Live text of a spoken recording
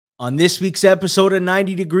On this week's episode of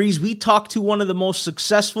 90 Degrees, we talk to one of the most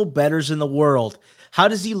successful bettors in the world. How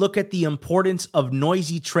does he look at the importance of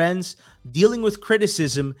noisy trends, dealing with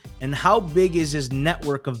criticism, and how big is his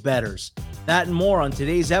network of bettors? That and more on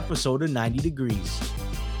today's episode of 90 Degrees.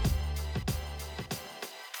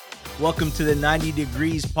 Welcome to the 90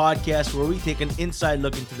 Degrees podcast, where we take an inside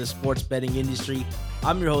look into the sports betting industry.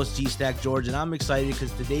 I'm your host, G-Stack George, and I'm excited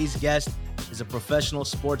because today's guest is a professional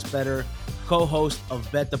sports bettor, co-host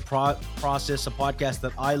of Bet the Process, a podcast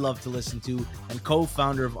that I love to listen to, and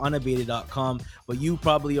co-founder of Unabated.com. But you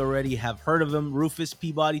probably already have heard of him, Rufus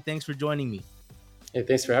Peabody. Thanks for joining me. Hey,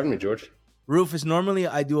 thanks for having me, George. Rufus, normally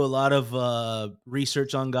I do a lot of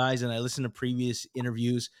research on guys and I listen to previous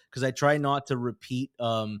interviews because I try not to repeat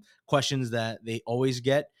questions that they always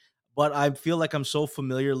get. But I feel like I'm so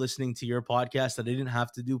familiar listening to your podcast that I didn't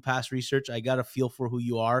have to do past research. I got a feel for who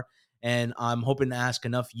you are, and I'm hoping to ask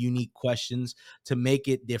enough unique questions to make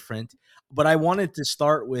it different. But I wanted to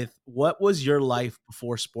start with, what was your life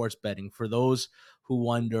before sports betting? For those who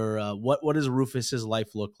wonder, what does Rufus's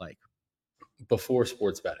life look like? Before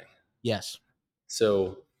sports betting. Yes.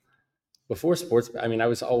 So before sports, I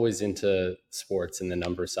was always into sports and the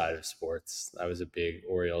number side of sports. I was a big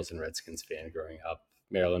Orioles and Redskins fan growing up,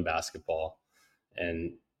 Maryland basketball.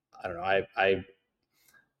 And I don't know,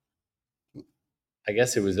 I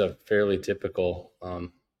guess it was a fairly typical,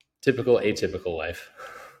 atypical life.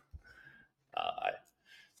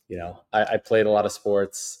 I played a lot of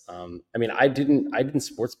sports. I didn't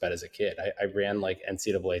sports bet as a kid. I ran like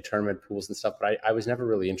NCAA tournament pools and stuff, but I was never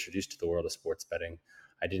really introduced to the world of sports betting.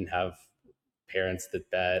 I didn't have parents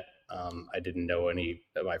that bet. I didn't know any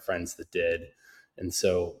of my friends that did. And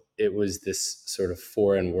so it was this sort of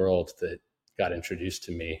foreign world that got introduced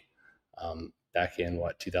to me back in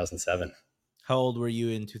 2007. How old were you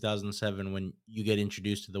in 2007 when you get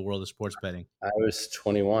introduced to the world of sports betting? I was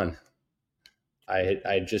 21. I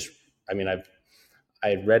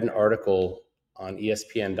had read an article on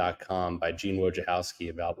ESPN.com by Gene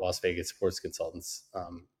Wojciechowski about Las Vegas sports consultants.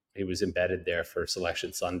 He was embedded there for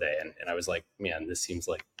Selection Sunday, and I was like, man, this seems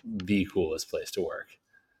like the coolest place to work.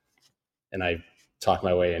 And I talked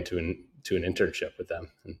my way into an internship with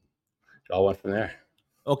them, and it all went from there.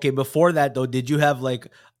 Okay, before that though, did you have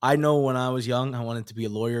I know when I was young, I wanted to be a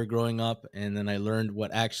lawyer growing up, and then I learned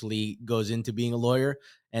what actually goes into being a lawyer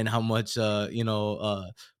and how much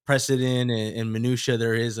precedent and minutia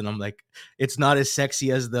there is, and I'm like, it's not as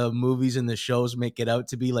sexy as the movies and the shows make it out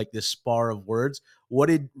to be, like this spar of words. What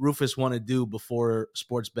did Rufus want to do before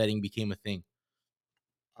sports betting became a thing?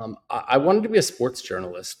 I wanted to be a sports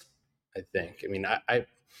journalist. I think. I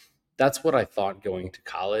that's what I thought going to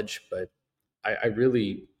college, but I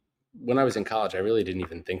really, when I was in college, I really didn't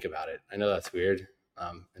even think about it. I know that's weird,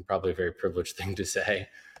 and probably a very privileged thing to say,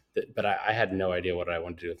 but I had no idea what I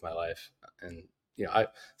wanted to do with my life. And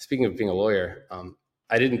speaking of being a lawyer,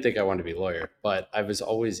 I didn't think I wanted to be a lawyer, but I was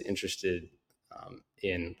always interested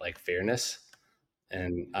in like fairness.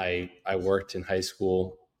 And I worked in high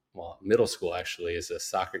school, well, middle school actually, as a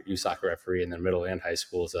youth soccer referee, and then middle and high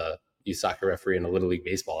school as a youth soccer referee and a little league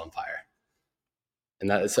baseball umpire. And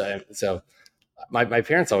that so my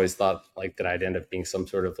parents always thought like that I'd end up being some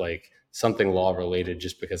sort of like something law related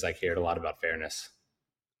just because I cared a lot about fairness.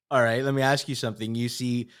 All right, let me ask you something. You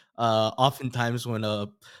see, oftentimes when a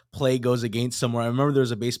play goes against someone, I remember there was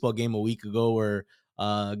a baseball game a week ago where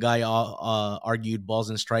a guy argued balls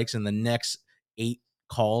and strikes, and the next 8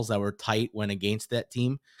 calls that were tight went against that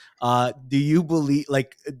team. Do you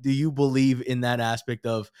believe, in that aspect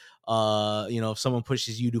of, if someone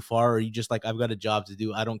pushes you too far, or you just like, I've got a job to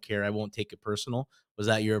do, I don't care, I won't take it personal? Was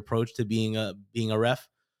that your approach to being a ref?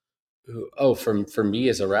 Oh, for me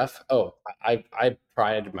as a ref, I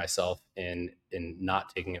prided myself in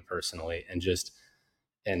not taking it personally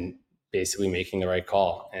and basically making the right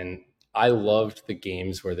call. And I loved the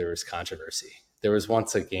games where there was controversy. There was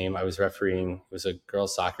once a game I was refereeing, it was a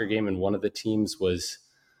girls' soccer game, and one of the teams was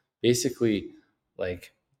basically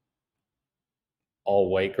like all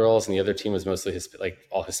white girls, and the other team was mostly like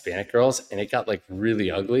all Hispanic girls, and it got like really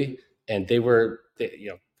ugly. And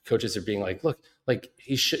coaches are being like, look, like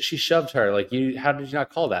she shoved her, like, how did you not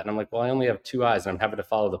call that? And I'm like, well, I only have 2 eyes and I'm having to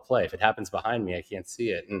follow the play. If it happens behind me, I can't see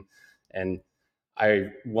it. And I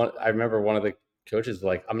remember one of the coaches was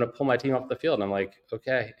like, I'm going to pull my team off the field. And I'm like,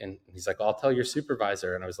 okay. And he's like, I'll tell your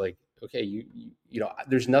supervisor. And I was like, okay,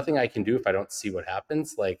 there's nothing I can do if I don't see what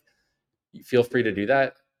happens. Like, feel free to do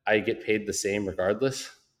that. I get paid the same regardless.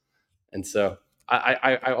 And so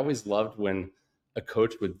I always loved when a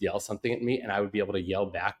coach would yell something at me and I would be able to yell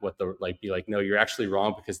back be like, no, you're actually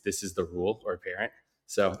wrong because this is the rule, or a parent.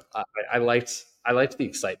 So I liked the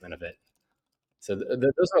excitement of it. So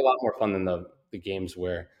those are a lot more fun than the games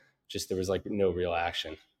where just there was like no real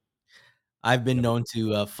action. I've been known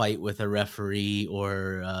to fight with a referee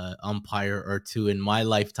or umpire or two in my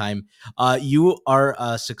lifetime. You are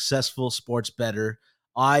a successful sports bettor.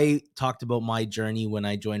 I talked about my journey when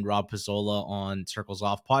I joined Rob Pizzola on Circles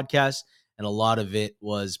Off podcast, and a lot of it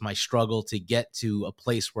was my struggle to get to a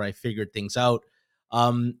place where I figured things out.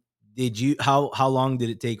 Um, did you? How long did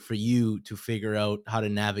it take for you to figure out how to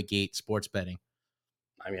navigate sports betting?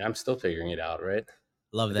 I mean, I'm still figuring it out, right?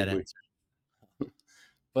 Love I that think we, answer.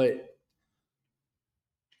 but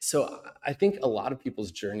so I think a lot of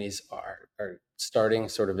people's journeys are starting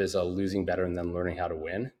sort of as a losing better and then learning how to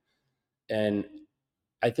win. And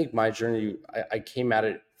I think my journey, I came at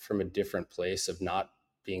it from a different place of not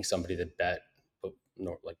being somebody that bet, but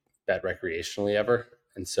nor like bet recreationally ever.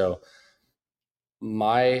 And so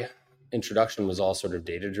my introduction was all sort of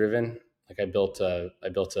data driven. Like I built a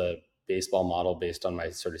baseball model based on my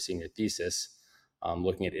sort of senior thesis,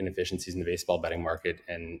 looking at inefficiencies in the baseball betting market,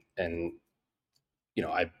 and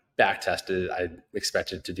I back tested it. I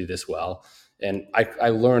expected to do this well, and I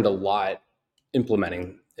learned a lot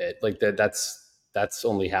implementing it. Like that's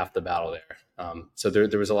only half the battle there. So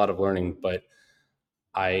there was a lot of learning, but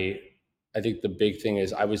I I think the big thing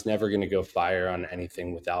is I was never going to go fire on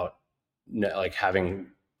anything without like having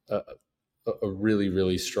a, a really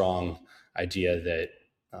really strong idea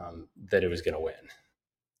that it was going to win.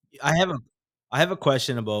 I have a I have a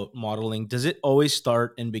question about modeling. Does it always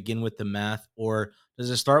start and begin with the math, or does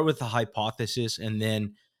it start with the hypothesis and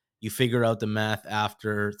then you figure out the math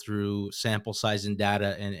after through sample size and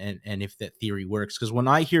data and if that theory works? Because when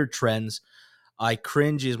I hear trends, I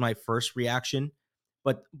cringe is my first reaction,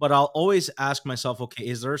 but I'll always ask myself, okay,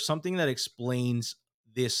 is there something that explains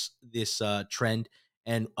this trend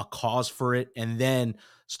and a cause for it, and then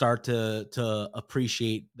start to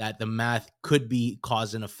appreciate that the math could be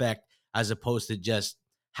cause and effect as opposed to just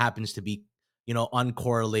happens to be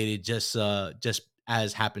uncorrelated just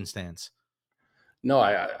as happenstance. No,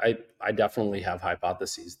 I definitely have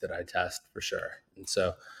hypotheses that I test for sure, and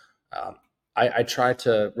so um, I try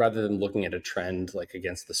to, rather than looking at a trend like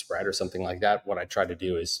against the spread or something like that. What I try to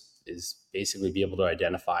do is basically be able to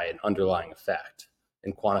identify an underlying effect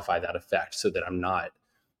and quantify that effect, so that I'm not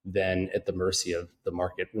then at the mercy of the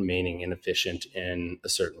market remaining inefficient in a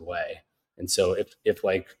certain way. And so if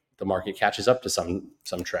like the market catches up to some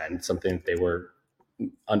trend, something that they were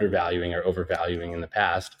undervaluing or overvaluing in the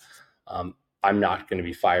past, um, I'm not going to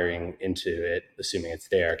be firing into it assuming it's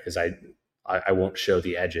there, because I won't show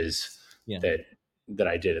the edges Yeah. that that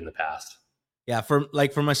I did in the past. Yeah, for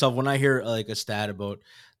myself, when I hear like a stat about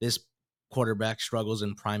this quarterback struggles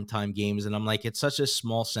in primetime games, and I'm like, it's such a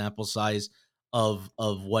small sample size of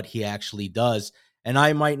what he actually does. And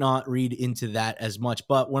I might not read into that as much.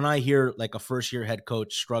 But when I hear like a first year head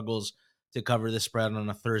coach struggles to cover the spread on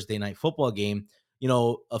a Thursday night football game,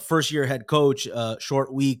 a first year head coach,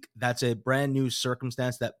 short week, that's a brand new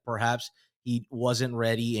circumstance that perhaps he wasn't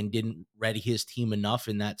ready and didn't ready his team enough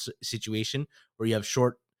in that situation where you have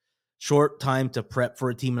short time to prep for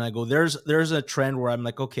a team, and I go, there's a trend where I'm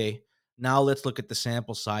like, okay, now let's look at the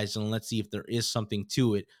sample size and let's see if there is something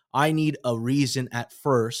to it. I need a reason at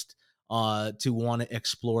first to want to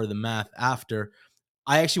explore the math after.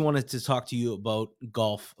 I actually wanted to talk to you about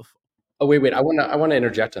golf. Oh wait, I want to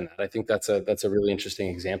interject on that. I think that's a really interesting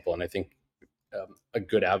example, and I think a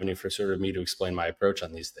good avenue for sort of me to explain my approach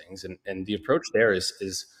on these things. And the approach there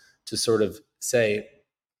is to sort of say,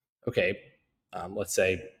 okay, let's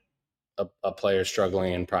say a player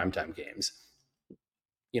struggling in primetime games.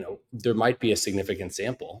 There might be a significant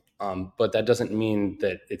sample, but that doesn't mean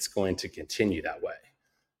that it's going to continue that way.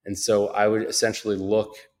 And so I would essentially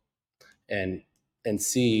look and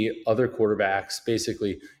see other quarterbacks,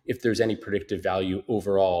 basically if there's any predictive value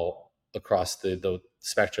overall across the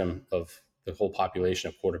spectrum of the whole population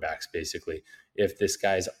of quarterbacks. Basically, if this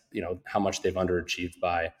guy's, how much they've underachieved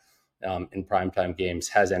by in primetime games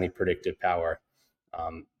has any predictive power.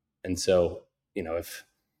 And so, if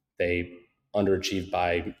they underachieve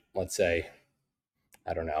by, let's say,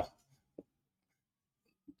 I don't know,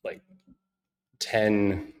 like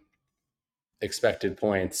 10 expected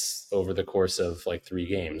points over the course of like 3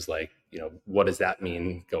 games, like, what does that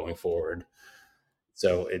mean going forward?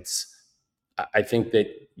 So I think that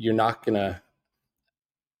you're not gonna,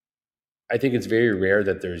 I think it's very rare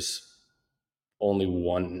that there's only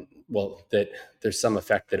one, well, that there's some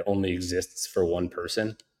effect that only exists for one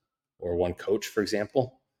person or one coach, for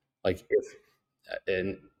example. Like if,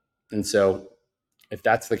 and, and so if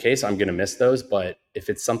that's the case, I'm going to miss those. But if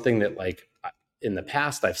it's something that, like, in the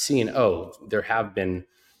past I've seen, oh, there have been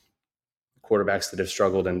quarterbacks that have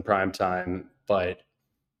struggled in prime time but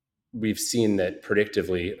we've seen that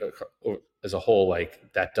predictively as a whole,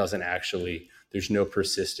 like that doesn't actually, there's no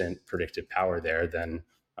persistent predictive power there. Then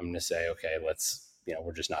I'm going to say, okay, let's,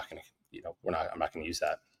 we're just not going to, I'm not going to use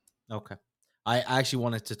that. Okay. I actually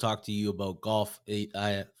wanted to talk to you about golf.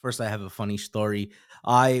 First, I have a funny story.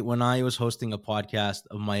 When I was hosting a podcast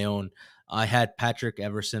of my own, I had Patrick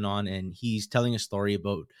Everson on, and he's telling a story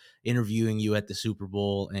about interviewing you at the Super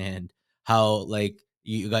Bowl and how like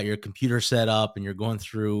you got your computer set up and you're going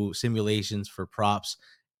through simulations for props.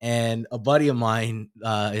 And a buddy of mine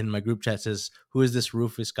in my group chat says, "Who is this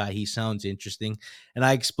Rufus guy? He sounds interesting." And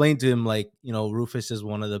I explained to him like, Rufus is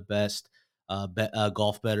one of the best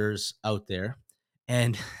golf betters out there.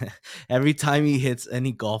 And every time he hits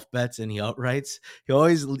any golf bets, any outrights, he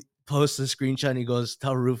always posts a screenshot and he goes,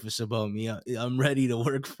 "Tell Rufus about me. I'm ready to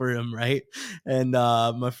work for him." Right. And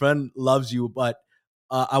my friend loves you. But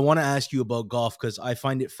I want to ask you about golf because I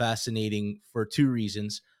find it fascinating for two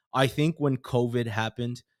reasons. I think when COVID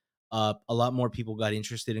happened, a lot more people got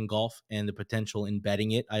interested in golf and the potential in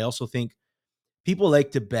betting it. I also think people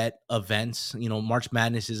like to bet events. March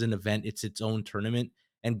Madness is an event, it's its own tournament.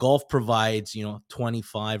 And golf provides,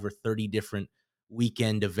 25 or 30 different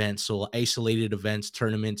weekend events. So isolated events,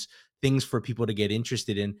 tournaments, things for people to get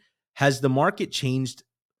interested in. Has the market changed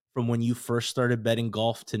from when you first started betting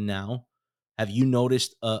golf to now? Have you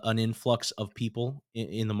noticed an influx of people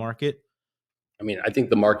in the market? I mean, I think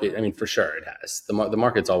the market, I mean, for sure it has. The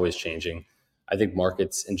market's always changing. I think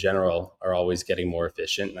markets in general are always getting more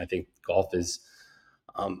efficient. And I think golf is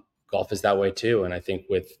that way too. And I think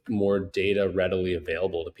with more data readily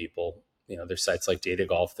available to people, there's sites like Data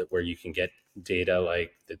Golf that where you can get data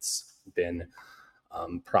like that's been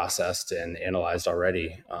processed and analyzed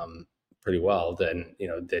already pretty well. Then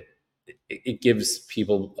that it gives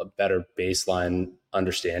people a better baseline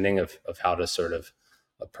understanding of how to sort of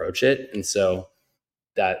approach it. And so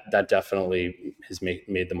that definitely has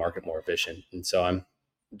made the market more efficient. And so I'm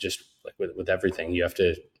just like with everything, you have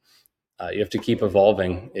to keep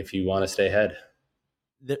evolving if you want to stay ahead.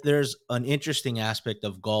 There's an interesting aspect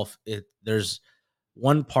of golf. There's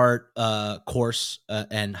one part course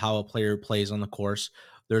and how a player plays on the course.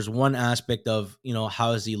 There's one aspect of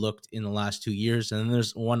how has he looked in the last 2 years, and then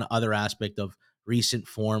there's one other aspect of recent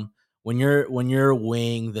form. When you're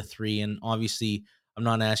weighing the three, and obviously I'm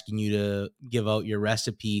not asking you to give out your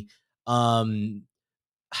recipe. Um,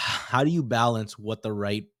 how do you balance what the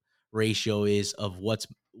right ratio is of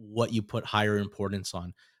what you put higher importance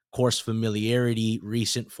on? Course familiarity,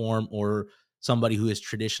 recent form, or somebody who has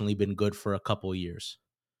traditionally been good for a couple years?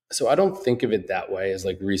 So I don't think of it that way as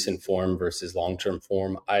like recent form versus long term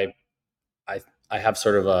form. I I have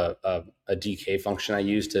sort of a DK function I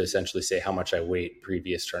use to essentially say how much I weight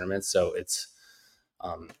previous tournaments. So it's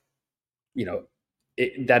um, you know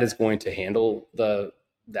that is going to handle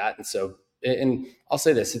that. And so, and I'll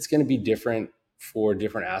say this, it's going to be different for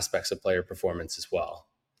different aspects of player performance as well.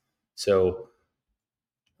 So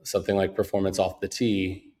something like performance off the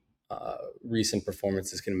tee, recent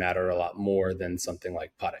performance is going to matter a lot more than something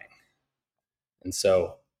like putting. And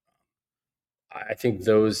so I think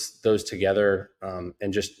those together,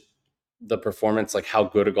 and just the performance, like how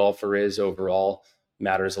good a golfer is overall,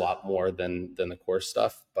 matters a lot more than the course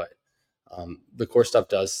stuff. But the core stuff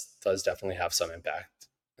does definitely have some impact,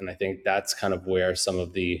 and I think that's kind of where some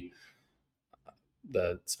of the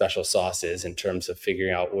special sauce is in terms of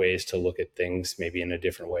figuring out ways to look at things maybe in a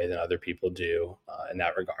different way than other people do in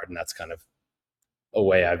that regard, and that's kind of a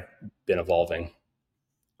way I've been evolving.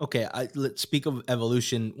 Okay, let's speak of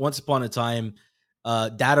evolution. Once upon a time,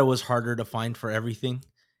 data was harder to find for everything,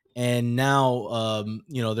 and now,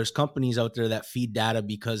 there's companies out there that feed data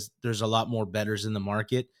because there's a lot more bettors in the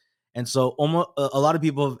market, and so almost a lot of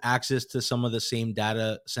people have access to some of the same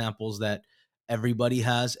data samples that everybody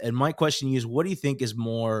has. And my question to you is, what do you think is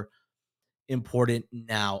more important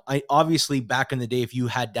now? I obviously back in the day, if you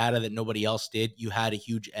had data that nobody else did, you had a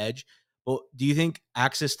huge edge. But do you think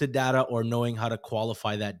access to data or knowing how to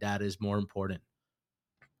qualify that data is more important?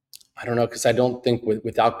 I don't know, because I don't think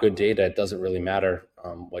without good data, it doesn't really matter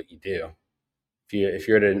what you do. If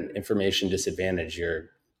you're at an information disadvantage,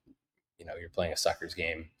 you're playing a sucker's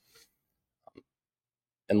game,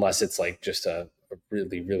 unless it's like just a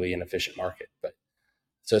really really inefficient market. But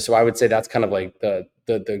so I would say that's kind of like the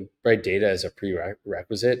right data as a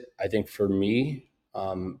prerequisite. I think for me,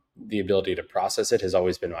 the ability to process it has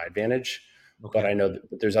always been my advantage. But Okay. I know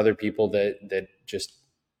that there's other people that just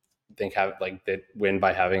think have like that win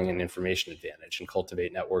by having an information advantage and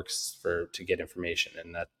cultivate networks for to get information.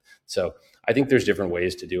 And that, so I think there's different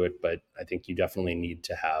ways to do it, but I think you definitely need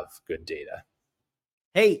to have good data.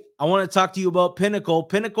 Hey, I want to talk to you about Pinnacle.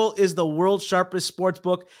 Pinnacle is the world's sharpest sports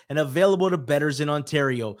book and available to bettors in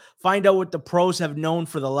Ontario. Find out what the pros have known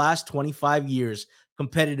for the last 25 years.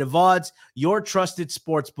 Competitive odds, your trusted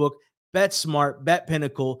sports book. Bet smart, bet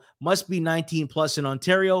Pinnacle. Must be 19 plus in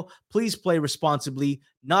Ontario. Please play responsibly.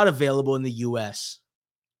 Not available in the US.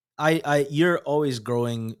 You're always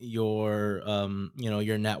growing your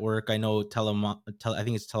your network. I know I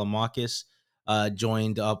think it's Telemachus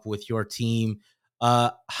joined up with your team.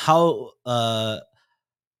 uh how uh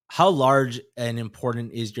how large and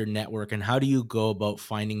important is your network, and how do you go about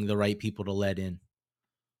finding the right people to let in?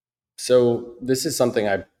 So this is something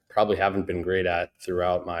I probably haven't been great at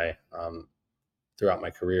throughout my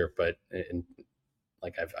career, but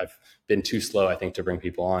like I've been too slow, I think, to bring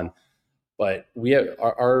people on. But we have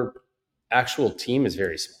our actual team is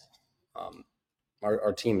very small.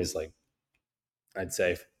 Our team is like, I'd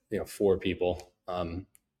say, four people.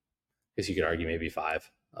 Because you could argue maybe five.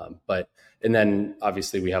 But and then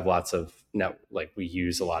obviously we have lots of net, like we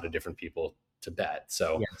use a lot of different people to bet,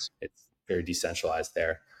 so Yes. it's very decentralized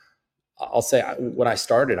there. I'll say when I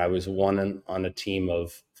started, I was on a team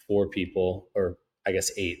of four people, or I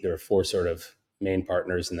guess eight. There were four sort of main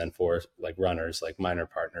partners, and then four like runners, like minor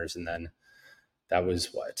partners, and then that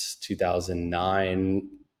was what 2009,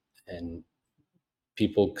 and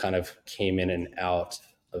people kind of came in and out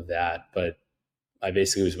of that, but I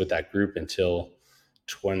basically was with that group until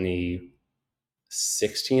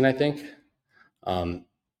 2016, I think. Um,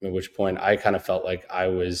 at which point I kind of felt like I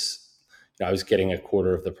was getting a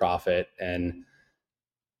quarter of the profit, and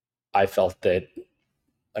I felt that,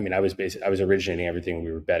 I was originating everything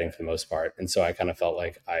we were betting for the most part, and so I kind of felt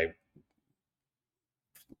like I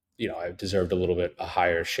deserved a little bit a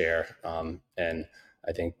higher share. And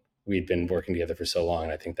I think we'd been working together for so long,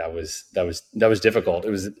 and I think that was difficult. It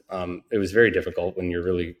was very difficult when you're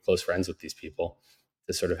really close friends with these people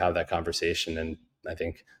to sort of have that conversation. And I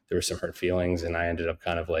think there were some hurt feelings, and I ended up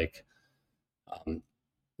kind of like um,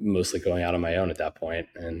 mostly going out on my own at that point.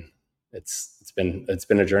 And it's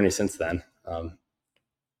been a journey since then.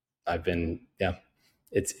 I've been yeah,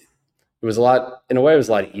 it was a lot in a way. It was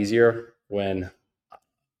a lot easier when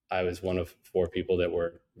I was one of four people that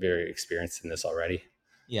were very experienced in this already,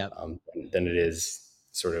 Yeah. than it is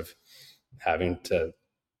sort of having to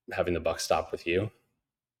having the buck stop with you.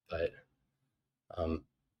 But um,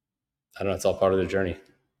 I don't know. It's all part of the journey.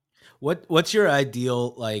 What's your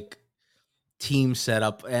ideal team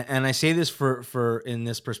setup? And I say this for in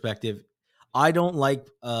this perspective, I don't like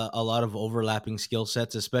a lot of overlapping skill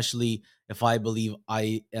sets, especially if I believe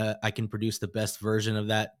I can produce the best version of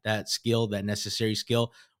that skill, that necessary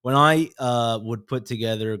skill. When I would put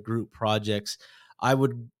together group projects, I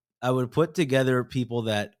would I would put together people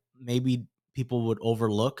that maybe people would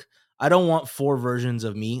overlook. I don't want four versions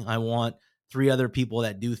of me. I want three other people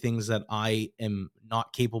that do things that I am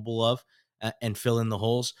not capable of, and fill in the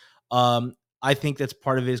holes. Um, I think that's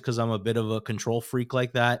part of it is because I'm a bit of a control freak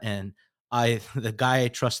like that, and I the guy I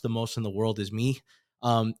trust the most in the world is me.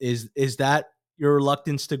 Is that your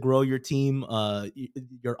reluctance to grow your team,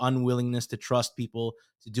 your unwillingness to trust people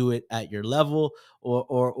to do it at your level,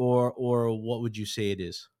 or what would you say it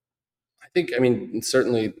is? I think. I mean,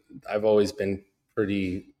 certainly, I've always been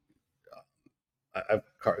pretty. I've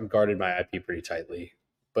guarded my IP pretty tightly,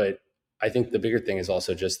 but I think the bigger thing is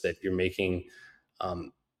also just that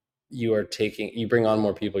um, you bring on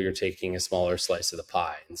more people, you're taking a smaller slice of the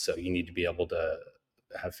pie, and so you need to be able to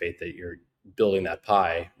have faith that you're building that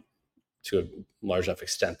pie to a large enough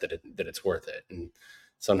extent that it's worth it. And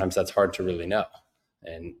sometimes that's hard to really know.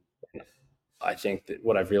 And I think that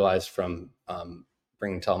what I've realized from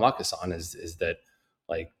bringing Telemachus on is that,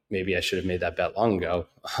 like, maybe I should have made that bet long ago,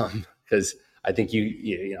 because I think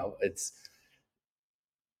it's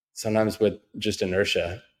sometimes with just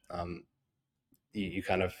inertia, you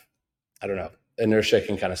kind of, I don't know, inertia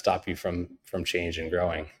can kind of stop you from change and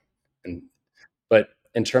growing. And but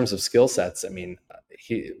in terms of skill sets, I mean,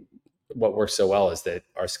 he what works so well is that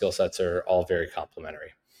our skill sets are all very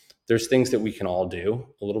complementary. There's things that we can all do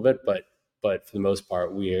a little bit, but for the most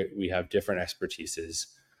part, we have different expertises,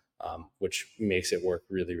 which makes it work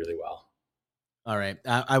really really well. All right.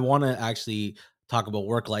 I want to actually talk about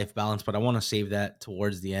work life balance, but I want to save that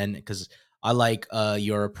towards the end because I like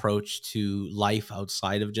your approach to life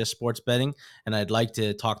outside of just sports betting, and I'd like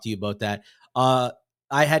to talk to you about that. Uh,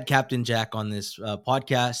 I had Captain Jack on this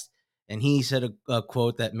podcast, and he said a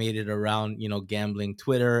quote that made it around, gambling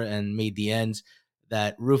Twitter and made the ends,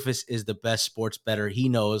 that Rufus is the best sports bettor he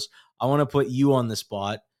knows. I want to put you on the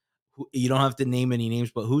spot. You don't have to name any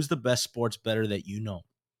names, but who's the best sports bettor that you know?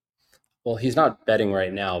 Well, he's not betting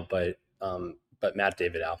right now, but Matt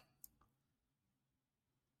David out.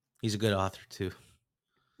 He's a good author too.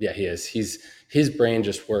 Yeah, he is. His brain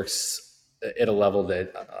just works at a level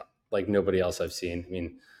that like nobody else I've seen. I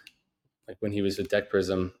mean, like when he was with Deck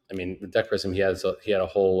Prism, I mean, with Deck Prism, he had a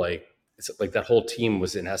whole like it's like that whole team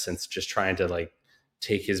was in essence just trying to like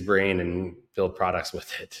take his brain and build products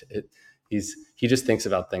with it. He just thinks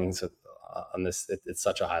about things on this at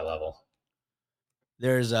such a high level.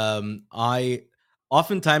 There's I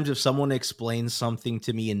oftentimes if someone explains something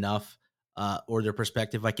to me enough or their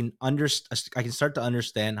perspective, I can start to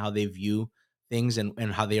understand how they view things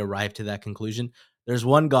and how they arrive to that conclusion. There's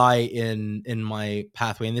one guy in my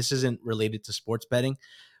pathway, and this isn't related to sports betting,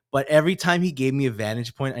 but every time he gave me a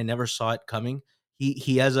vantage point, I never saw it coming.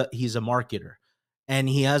 He's a marketer, and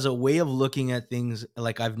he has a way of looking at things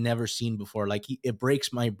like I've never seen before. Like it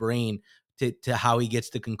breaks my brain to how he gets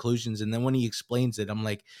to conclusions, and then when he explains it, I'm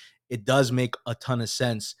like, it does make a ton of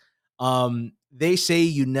sense. They say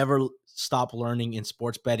you never stop learning in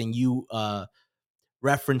sports betting. You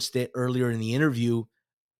referenced it earlier in the interview.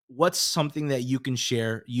 What's something that you can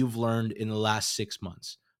share you've learned in the last 6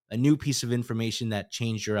 months? A new piece of information that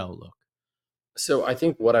changed your outlook. So I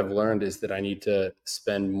think what I've learned is that I need to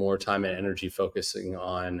spend more time and energy focusing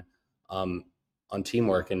um, on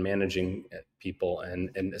teamwork and managing people and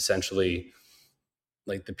essentially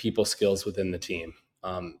like the people skills within the team.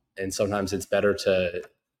 And sometimes it's better to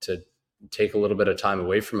take a little bit of time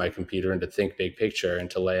away from my computer and to think big picture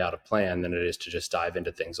and to lay out a plan than it is to just dive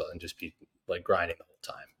into things and just be like grinding the whole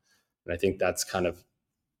time. And I think that's kind of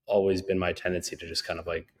always been my tendency to just kind of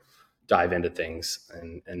like dive into things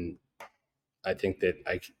and I think that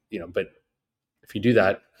but if you do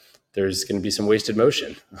that, there's going to be some wasted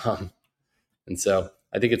motion. And so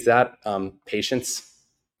I think it's that patience.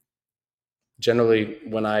 Generally,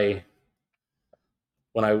 when I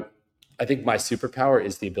think my superpower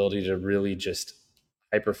is the ability to really just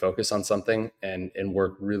hyper focus on something and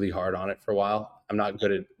work really hard on it for a while. I'm not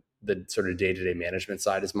good at the sort of day to day management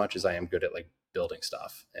side as much as I am good at like building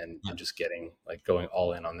stuff Yeah. and just getting like going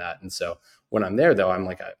all in on that. And so when I'm there though, I'm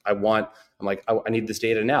like, I need this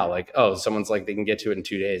data now. Like, oh, someone's like, they can get to it in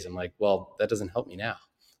 2 days. I'm like, well, that doesn't help me now.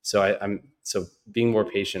 So so being more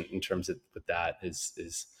patient in terms of with that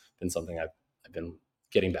is been something I've been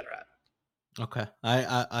getting better at. Okay.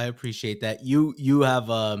 I appreciate that. You have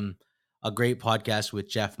a great podcast with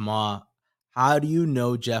Jeff Ma. How do you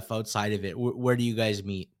know Jeff outside of it? Where do you guys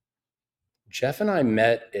meet? Jeff and I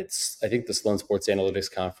met I think the Sloan Sports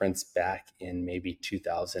Analytics Conference back in maybe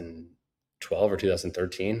 2012 or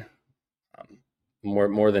 2013, um,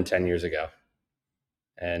 more than 10 years ago.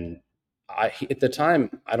 And at the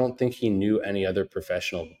time, I don't think he knew any other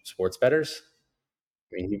professional sports bettors.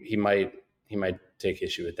 I mean, he might take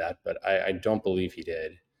issue with that, but I don't believe he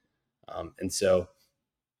did. And so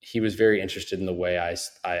he was very interested in the way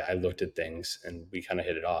I looked at things, and we kind of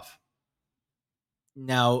hit it off.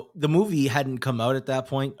 Now, the movie hadn't come out at that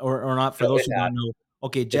point, or not. For No, those who don't know,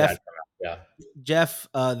 okay, it Jeff had come out. Yeah. Jeff,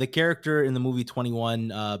 the character in the movie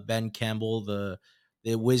 21, Ben Campbell, the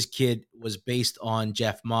whiz kid, was based on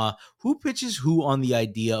Jeff Ma. Who pitches who on the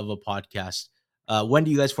idea of a podcast? When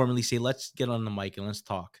do you guys formally say, let's get on the mic and let's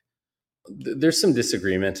talk? There's some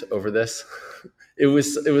disagreement over this. It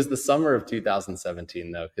was the summer of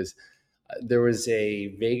 2017 though, because there was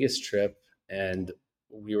a Vegas trip and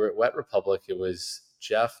we were at Wet Republic. It was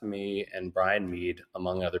Jeff, me, and Brian Mead,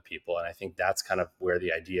 among other people, and I think that's kind of where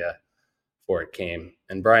the idea for it came.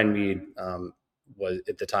 And Brian Mead was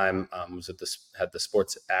at the time was at this had the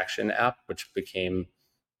Sports Action app, which became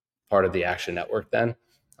part of the Action Network then.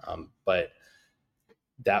 But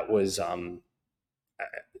that was I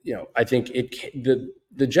think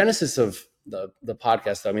the genesis of the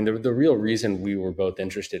podcast. I mean, the real reason we were both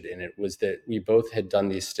interested in it was that we both had done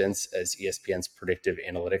these stints as ESPN's predictive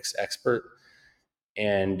analytics expert,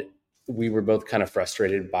 and we were both kind of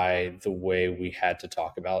frustrated by the way we had to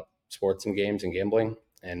talk about sports and games and gambling,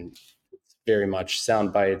 and very much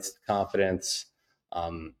sound bites, confidence,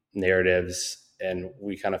 narratives, and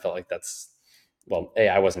we kind of felt like that's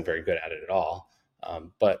I wasn't very good at it at all,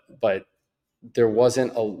 but there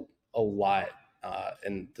wasn't a lot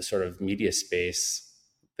in the sort of media space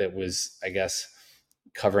that was, I guess,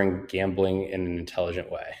 covering gambling in an intelligent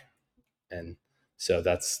way. And so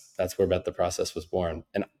that's where Bet the Process was born.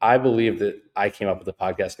 And I believe that I came up with the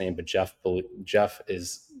podcast name, but Jeff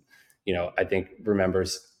is, I think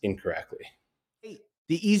remembers incorrectly. Hey,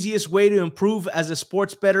 the easiest way to improve as a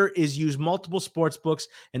sports bettor is use multiple sports books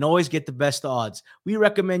and always get the best odds. We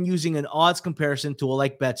recommend using an odds comparison tool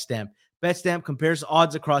like BetStamp. BetStamp compares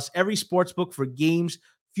odds across every sports book for games,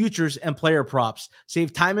 futures, and player props.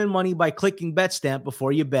 Save time and money by clicking BetStamp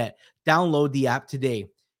before you bet. Download the app today.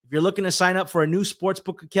 If If you're looking to sign up for a new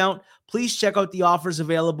sportsbook account, please check out the offers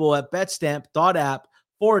available at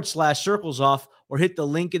betstamp.app/circles off or hit the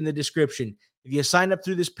link in the description. If you sign up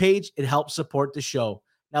through this page, it helps support the show.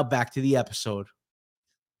 Now back to the episode.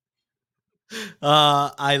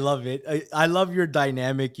 I love it. I love your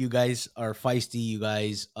dynamic. You guys are feisty. You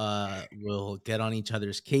guys will get on each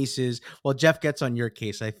other's cases. Well, Jeff gets on your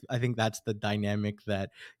case. I think that's the dynamic that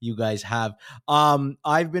you guys have.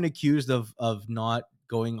 I've been accused of not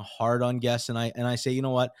going hard on guests, and I say, you know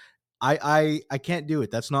what? I can't do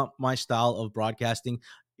it. That's not my style of broadcasting.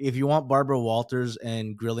 If you want Barbara Walters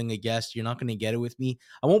and grilling a guest, you're not going to get it with me.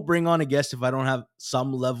 I won't bring on a guest if I don't have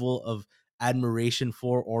some level of admiration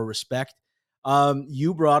for or respect.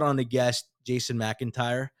 You brought on a guest, Jason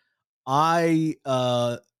McIntyre. I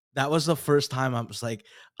That was the first time I was like,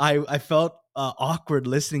 I felt awkward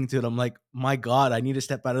listening to it. I'm like, my God, I need to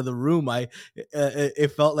step out of the room.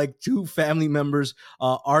 It felt like two family members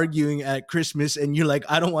arguing at Christmas, and you're like,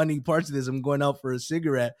 I don't want any parts of this. I'm going out for a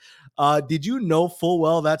cigarette. Did you know full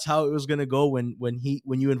well that's how it was gonna go when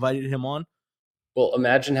you invited him on? Well,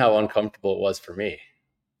 imagine how uncomfortable it was for me.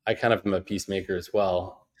 I kind of am a peacemaker as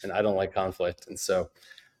well, and I don't like conflict. And so,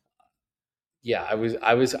 yeah, I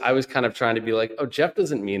was kind of trying to be like, oh, Jeff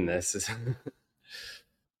doesn't mean this,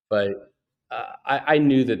 but I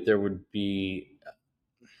knew that there would be,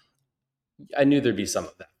 I knew there'd be some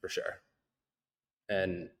of that for sure.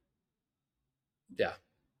 And yeah,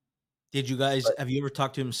 Did you guys but have you ever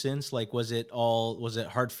talked to him since? Like, was it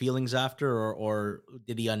hard feelings after, or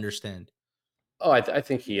did he understand? oh, I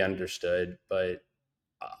think he understood, but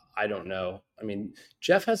I don't know. I mean,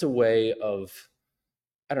 Jeff has a way of,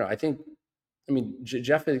 I don't know. I mean,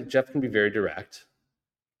 Jeff can be very direct,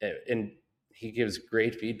 and he gives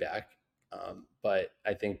great feedback. But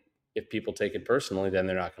I think if people take it personally, then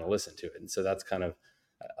they're not going to listen to it. And so that's kind of,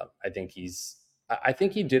 I think he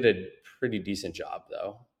did a pretty decent job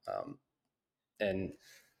though. And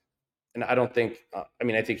I don't think, I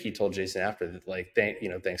mean, I think he told Jason after that, like,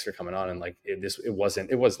 thanks for coming on. And like, it was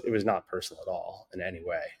not personal at all in any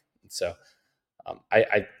way. And so,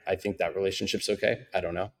 I think that relationship's okay. I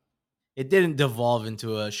don't know. It didn't devolve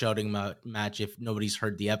into a shouting match if nobody's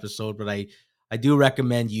heard the episode, but I do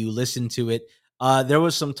recommend you listen to it. There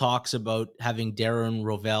was some talks about having Darren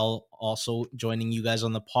Rovell also joining you guys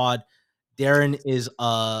on the pod. Darren is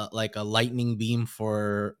like a lightning beam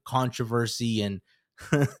for controversy, and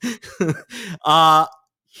uh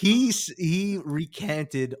he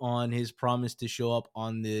recanted on his promise to show up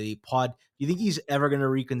on the pod. Do you think he's ever going to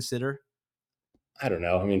reconsider? I don't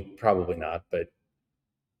know. I mean, probably not, but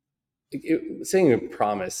saying a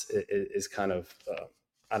promise is kind of,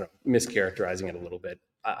 I don't know, mischaracterizing it a little bit.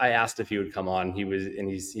 I asked if he would come on.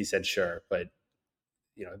 He said sure, but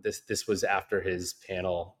this was after his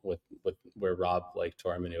panel with where Rob like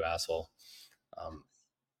tore him a new asshole. Um,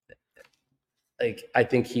 like I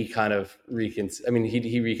think he kind of I mean,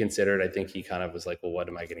 he reconsidered. I think he kind of was like, well, what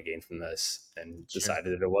am I going to gain from this? And Sure.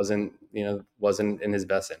 decided that it wasn't in his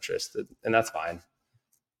best interest, and that's fine.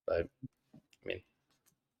 But I mean,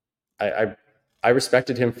 I I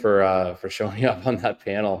respected him for showing up on that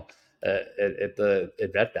panel at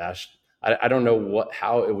Vet Bash. I don't know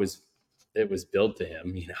how it was billed to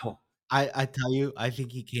him. I tell you, I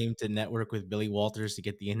think he came to network with Billy Walters to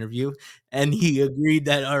get the interview, and he agreed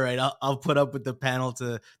that, "All right, I'll put up with the panel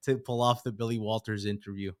to pull off the Billy Walters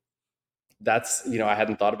interview." That's I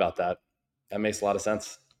hadn't thought about that. That makes a lot of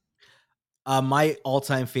sense. My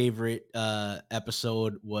all-time favorite,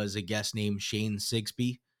 episode was a guest named Shane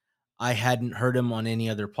Sigsby. I hadn't heard him on any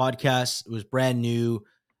other podcasts. It was brand new,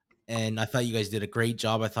 and I thought you guys did a great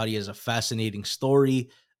job. I thought he has a fascinating story.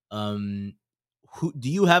 Um, who do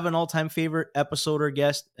you have an all-time favorite episode or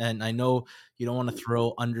guest? And I know you don't want to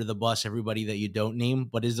throw under the bus everybody that you don't name,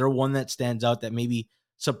 but is there one that stands out that maybe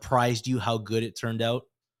surprised you how good it turned out?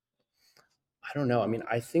 I don't know. I mean,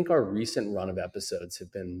 I think our recent run of episodes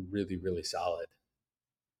have been really, really solid,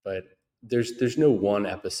 but there's no one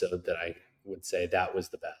episode that I would say that was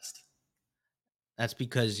the best. That's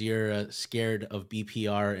because you're scared of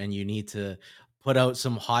BPR and you need to put out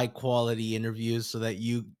some high quality interviews so that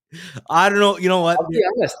you I don't know, you know what? I'll be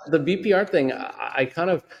honest, the BPR thing, I kind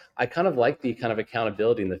of like the kind of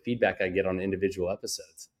accountability and the feedback I get on individual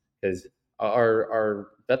episodes because our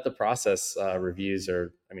bet the process reviews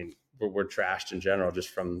are, I mean, we're trashed in general just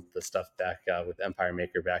from the stuff back with Empire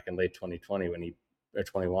Maker back in late 2020 when he or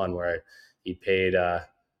 21 where he paid that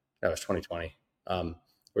was 2020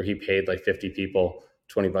 where he paid like 50 people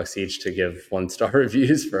 $20 each to give 1-star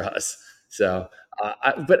reviews for us. So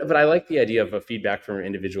but I like the idea of a feedback from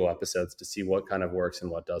individual episodes to see what kind of works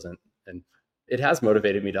and what doesn't, and it has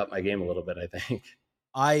motivated me to up my game a little bit, I think.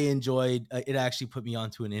 I enjoyed it. Actually put me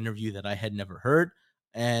onto an interview that I had never heard.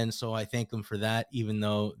 And so I thank them for that, even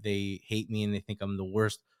though they hate me and they think I'm the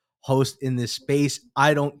worst host in this space.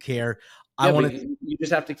 I don't care. I Yeah, but want to, you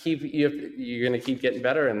just have to keep you're gonna keep getting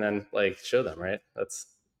better, and then like show them, right?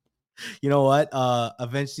 That's you know what?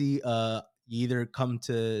 Eventually, you either come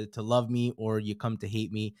to love me or you come to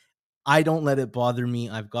hate me. I don't let it bother me.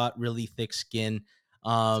 I've got really thick skin. good.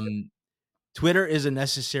 Um, Twitter is a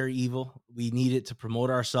necessary evil. We need it to promote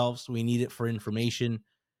ourselves. We need it for information,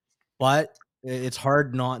 but it's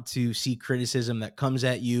hard not to see criticism that comes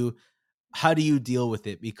at you. How do you deal with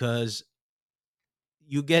it? Because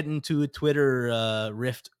you get into a Twitter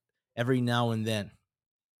rift every now and then.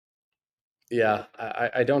 Yeah,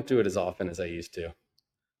 I don't do it as often as I used to.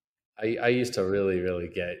 I used to really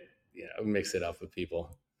get mix it up with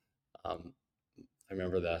people. Um, I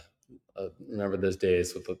remember those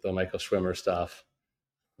days with the Michael Schwimmer stuff.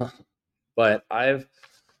 But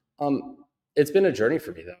it's been a journey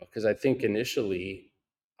for me though, because I think initially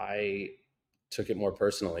I took it more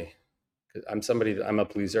personally. 'Cause I'm a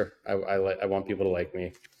pleaser. I want people to like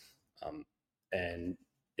me. Um, and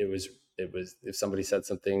it was if somebody said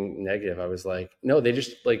something negative, I was like, no, they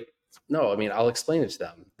just like no. I mean, I'll explain it to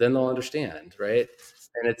them, then they'll understand, right?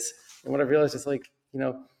 And what I realized is like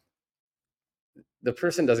the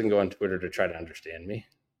person doesn't go on Twitter to try to understand me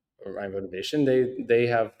or my motivation. They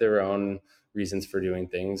have their own reasons for doing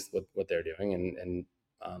things, what they're doing, and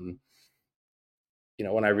um,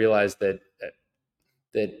 when I realized that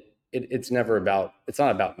it's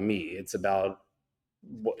not about me. It's about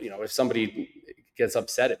if somebody gets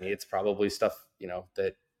upset at me, it's probably stuff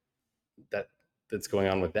that that's going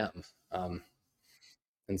on with them.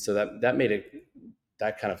 And so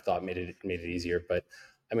that kind of thought made it easier. But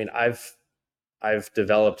I mean, I've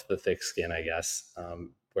developed the thick skin, I guess,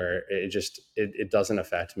 where it doesn't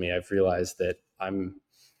affect me. I've realized that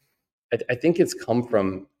I think it's come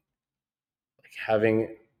from like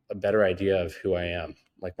having a better idea of who I am,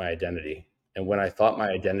 like my identity. And when I thought my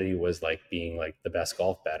identity was like being like the best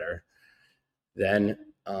golf better, then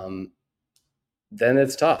then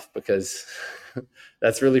it's tough because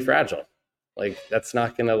that's really fragile. Like that's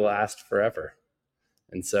not going to last forever.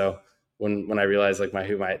 And so when I realized like my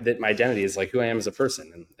identity is like who I am as a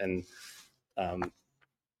person, and um,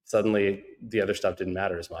 suddenly the other stuff didn't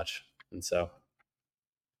matter as much. And so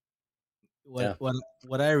what yeah, what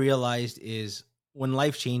what I realized is when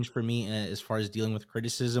life changed for me, as far as dealing with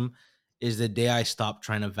criticism, is the day I stopped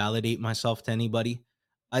trying to validate myself to anybody.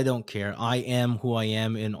 I don't care. I am who I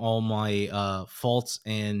am in all my faults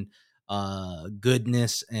and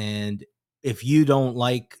goodness. And if you don't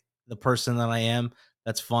like the person that I am,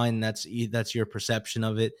 that's fine. That's your perception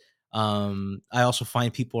of it. I also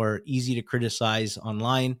find people are easy to criticize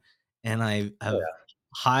online, and I oh have yeah.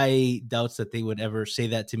 high doubts that they would ever say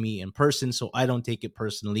that to me in person, so I don't take it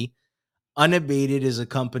personally. Unabated is a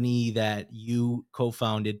company that you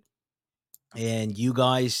co-founded, and you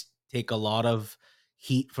guys take a lot of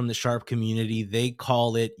heat from the sharp community. They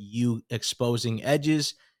call it you exposing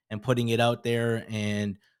edges and putting it out there.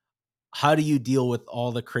 And how do you deal with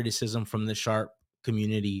all the criticism from the sharp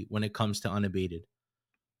community when it comes to Unabated?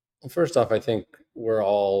 Well, first off, I think we're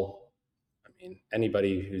all. I mean,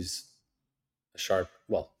 anybody who's sharp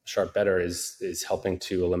better is helping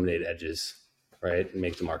to eliminate edges, right, and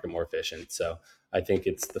make the market more efficient. So I think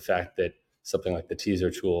it's the fact that something like the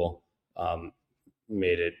teaser tool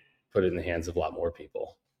made it put it in the hands of a lot more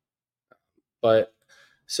people. But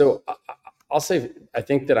so I'll say I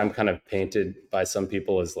think that I'm kind of painted by some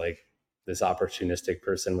people as like this opportunistic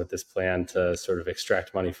person with this plan to sort of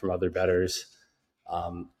extract money from other bettors.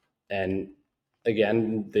 Um, and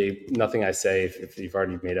again, nothing I say if you've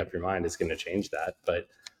already made up your mind is going to change that. But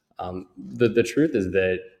the truth is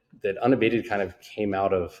that Unabated kind of came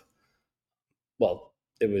out of well,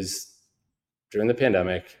 it was during the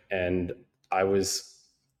pandemic, and I was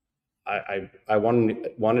I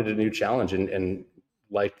wanted a new challenge and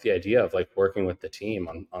liked the idea of like working with the team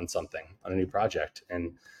on something on a new project.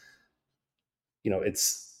 And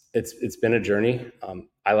it's been a journey.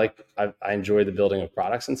 I enjoy the building of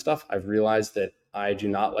products and stuff. I've realized that I do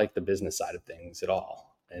not like the business side of things at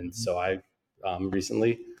all, and Mhm. so I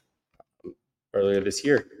recently earlier this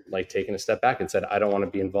year like taken a step back and said I don't want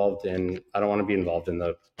to be involved in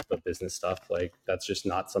the business stuff. Like that's just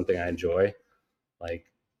not something I enjoy.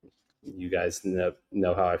 Like you guys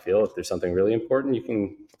know how I feel. If there's something really important, you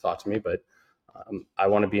can talk to me. But I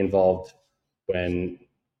want to be involved when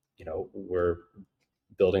we're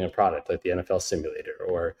building a product like the NFL simulator,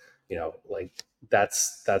 or like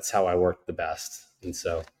that's how I work the best. And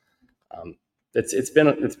so it's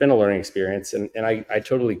been a learning experience, and I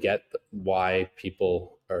totally get why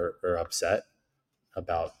people are upset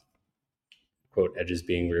about quote edges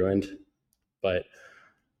being ruined, but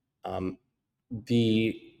um,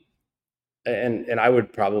 the and I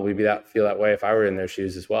would probably be that feel that way if I were in their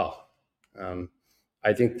shoes as well. Um,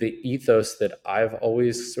 I think the ethos that I've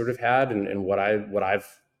always sort of had, and what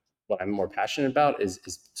I'm more passionate about is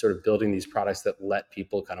sort of building these products that let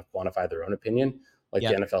people kind of quantify their own opinion, like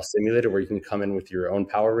the Yeah. NFL Simulator, where you can come in with your own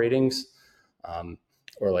power ratings, um,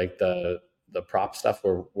 or like the prop stuff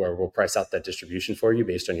where we'll price out that distribution for you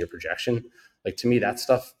based on your projection. Like to me, that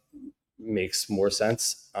stuff makes more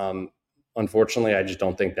sense. Unfortunately, I just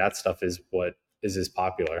don't think that stuff is what is as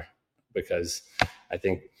popular because I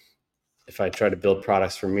think if I try to build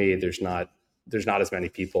products for me, there's not as many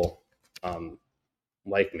people um,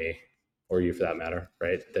 like me or you for that matter,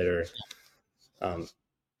 right? That are um,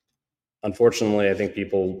 unfortunately, I think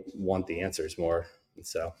people want the answers more, and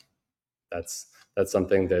so that's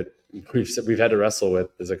something that we've had to wrestle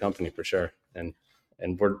with as a company for sure, and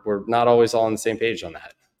we're not always all on the same page on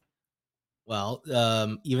that. Well,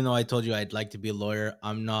 even though I told you I'd like to be a lawyer,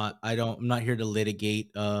 I'm not. I'm not here to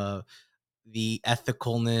litigate the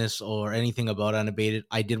ethicalness or anything about Unabated.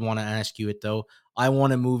 I did want to ask you it though. I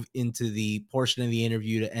want to move into the portion of the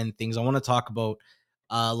interview to end things. I want to talk about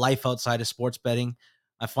life outside of sports betting.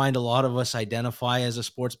 I find a lot of us identify as a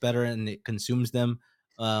sports bettor and it consumes them.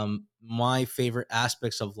 My favorite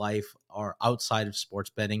aspects of life are outside of sports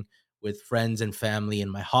betting with friends and family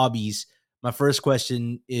and my hobbies. My first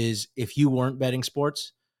question is if you weren't betting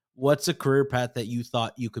sports, what's a career path that you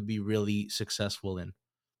thought you could be really successful in?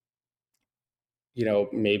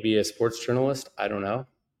 Maybe a sports journalist. I don't know.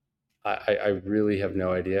 I really have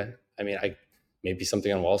no idea. I mean, I maybe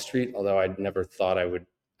something on Wall Street, although I never thought I would.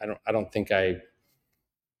 I don't think I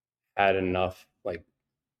had enough like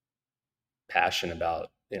passion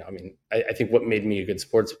about. I mean, I think what makes me a good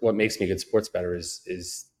sports better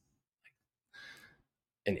is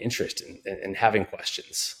an interest in having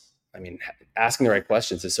questions. I mean, asking the right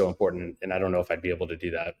questions is so important, and I don't know if I'd be able to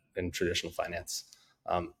do that in traditional finance.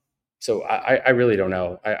 Um, so I really don't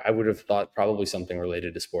know. I would have thought probably something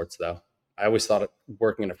related to sports, though. I always thought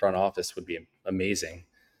working in a front office would be amazing,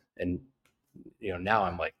 and now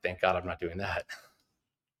I'm like, thank God I'm not doing that.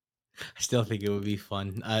 I still think it would be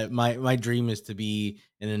fun. My dream is to be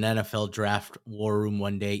in an NFL draft war room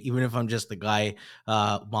one day, even if I'm just the guy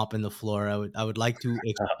mopping the floor. I would like to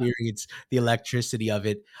experience the electricity of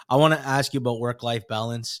it. I want to ask you about work life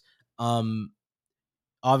balance. Um,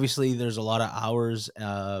 Obviously, there's a lot of hours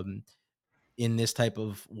in this type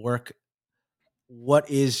of work. What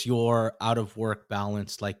is your out of work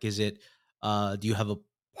balance like? Is it do you have a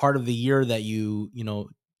part of the year that you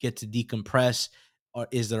get to decompress, or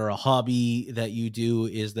is there a hobby that you do?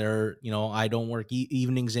 Is there, I don't work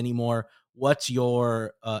evenings anymore? What's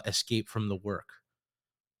your escape from the work?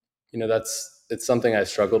 That's it's something I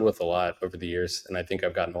struggled with a lot over the years, and I think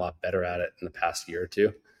I've gotten a lot better at it in the past year or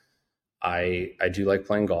two. I do like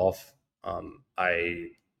playing golf.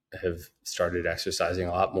 I have started exercising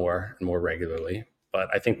a lot more and more regularly. But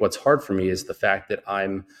I think what's hard for me is the fact that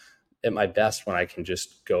I'm at my best when I can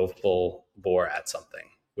just go full bore at something,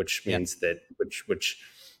 which Yeah. means that which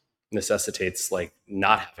necessitates like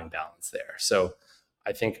not having balance there. So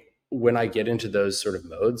I think when I get into those sort of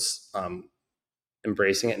modes,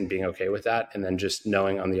 embracing it and being okay with that, and then just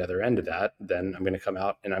knowing on the other end of that, then I'm going to come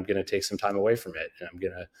out and I'm going to take some time away from it, and I'm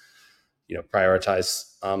going to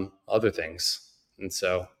prioritize other things. And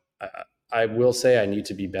so I will say I need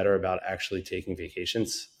to be better about actually taking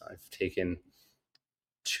vacations. I've taken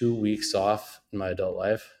 2 weeks off in my adult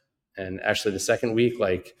life, and actually the second week,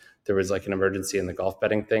 like there was like an emergency in the golf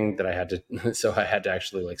betting thing that I had to, so I had to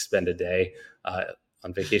actually like spend a day uh,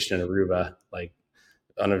 on vacation in Aruba, like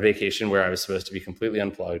on a vacation where I was supposed to be completely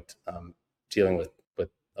unplugged, dealing with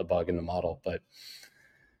a bug in the model, but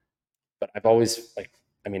I've always like,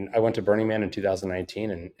 I mean, I went to Burning Man in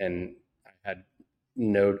 2019, and I had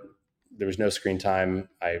no, there was no screen time.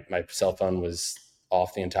 My cell phone was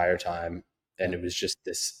off the entire time, and Yeah. it was just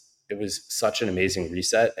this. It was such an amazing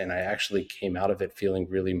reset, and I actually came out of it feeling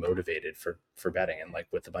really motivated for betting and like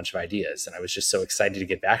with a bunch of ideas, and I was just so excited to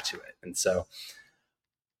get back to it.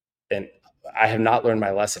 And I have not learned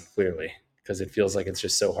my lesson clearly because it feels like it's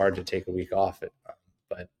just so hard to take a week off.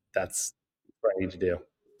 But that's what I need to do.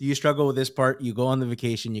 Do you struggle with this part? You go on the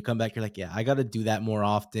vacation, you come back, you're like, yeah, I got to do that more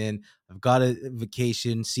often. I've got to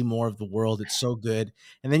vacation, see more of the world. It's so good.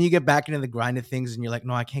 And then you get back into the grind of things and you're like,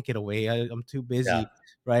 no, I can't get away. I'm too Yeah. busy.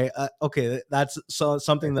 Right. Okay. That's so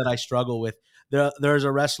something that I struggle with. There's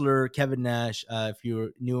a wrestler, Kevin Nash. If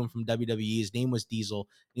you knew him from WWE, his name was Diesel.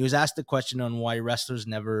 He was asked a question on why wrestlers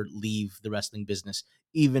never leave the wrestling business,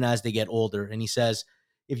 even as they get older. And he says,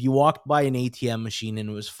 if you walked by an ATM machine and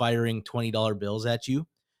it was firing $20 bills at you,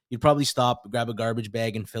 you'd probably stop, grab a garbage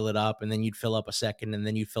bag and fill it up. And then you'd fill up a second, and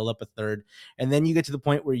then you'd fill up a third. And then you get to the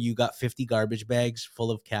point where you got 50 garbage bags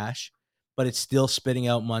full of cash, but it's still spitting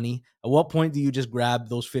out money. At what point do you just grab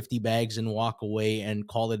those 50 bags and walk away and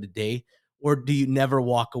call it a day? Or do you never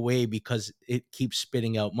walk away because it keeps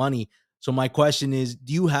spitting out money? So my question is,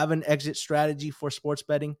 do you have an exit strategy for sports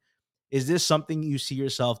betting? Is this something you see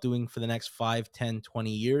yourself doing for the next 5, 10,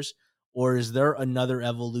 20 years? Or is there another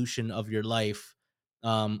evolution of your life,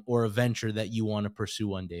 or a venture that you want to pursue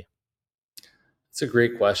one day? It's a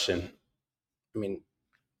great question. I mean,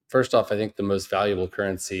 first off, I think the most valuable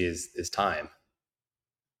currency is time.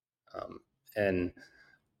 And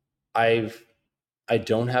I've I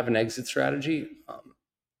don't have an exit strategy.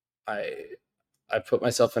 I I put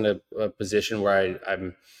myself in a position where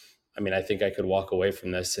I think I could walk away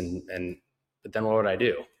from this, and but then what would I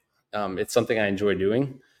do? It's something I enjoy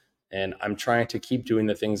doing, and I'm trying to keep doing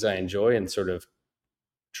the things I enjoy and sort of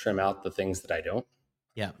trim out the things that I don't.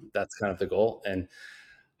 Yeah. That's kind of the goal. And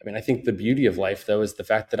I mean, I think the beauty of life, though, is the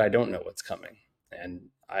fact that I don't know what's coming, and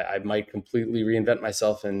I might completely reinvent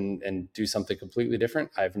myself and do something completely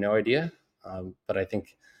different. I have no idea, but I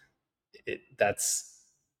think that's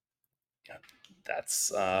you know,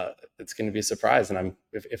 that's it's going to be a surprise. And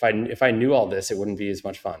if I knew all this, it wouldn't be as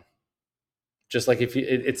much fun. Just like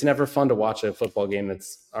it's never fun to watch a football game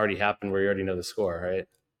that's already happened where you already know the score, right?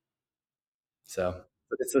 So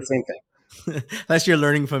it's the same thing. Unless you're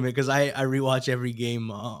learning from it, because I rewatch every game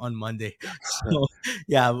on Monday. So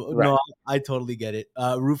yeah, Right. no, I totally get it.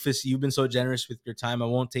 Rufus, you've been so generous with your time. I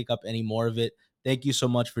won't take up any more of it. Thank you so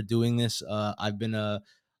much for doing this. I've been a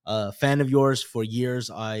fan of yours for years.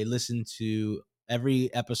 I listen to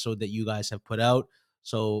every episode that you guys have put out.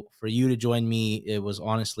 So for you to join me, it was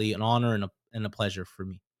honestly an honor and a pleasure for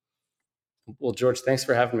me. Well, George, thanks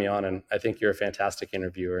for having me on, and I think you're a fantastic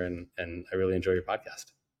interviewer, and I really enjoy your podcast.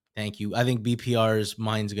 Thank you. I think BPR's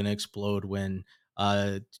mind's gonna explode when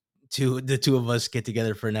uh the two of us get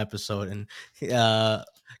together for an episode, and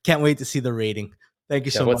can't wait to see the rating. Thank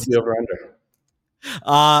you Yeah, so what's much. the over under?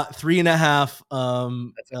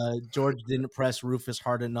 3.5. That's George didn't press Rufus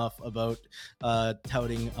hard enough about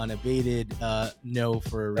touting unabated. No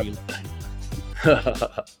for a real.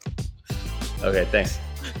 it. Okay, thanks.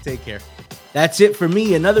 Take care. That's it for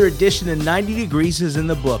me. Another edition of 90 Degrees is in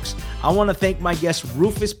the books. I want to thank my guest,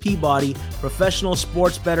 Rufus Peabody, professional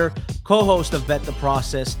sports bettor, co-host of Bet the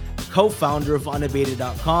Process, co-founder of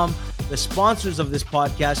Unabated.com, the sponsors of this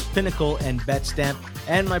podcast, Pinnacle and BetStamp,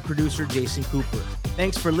 and my producer, Jason Cooper.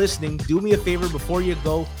 Thanks for listening. Do me a favor before you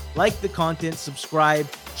go. Like the content, subscribe,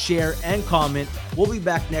 share, and comment. We'll be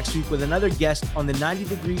back next week with another guest on the 90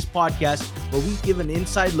 Degrees podcast, where we give an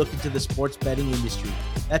inside look into the sports betting industry.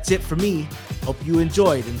 That's it for me. Hope you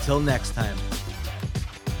enjoyed. Until next time.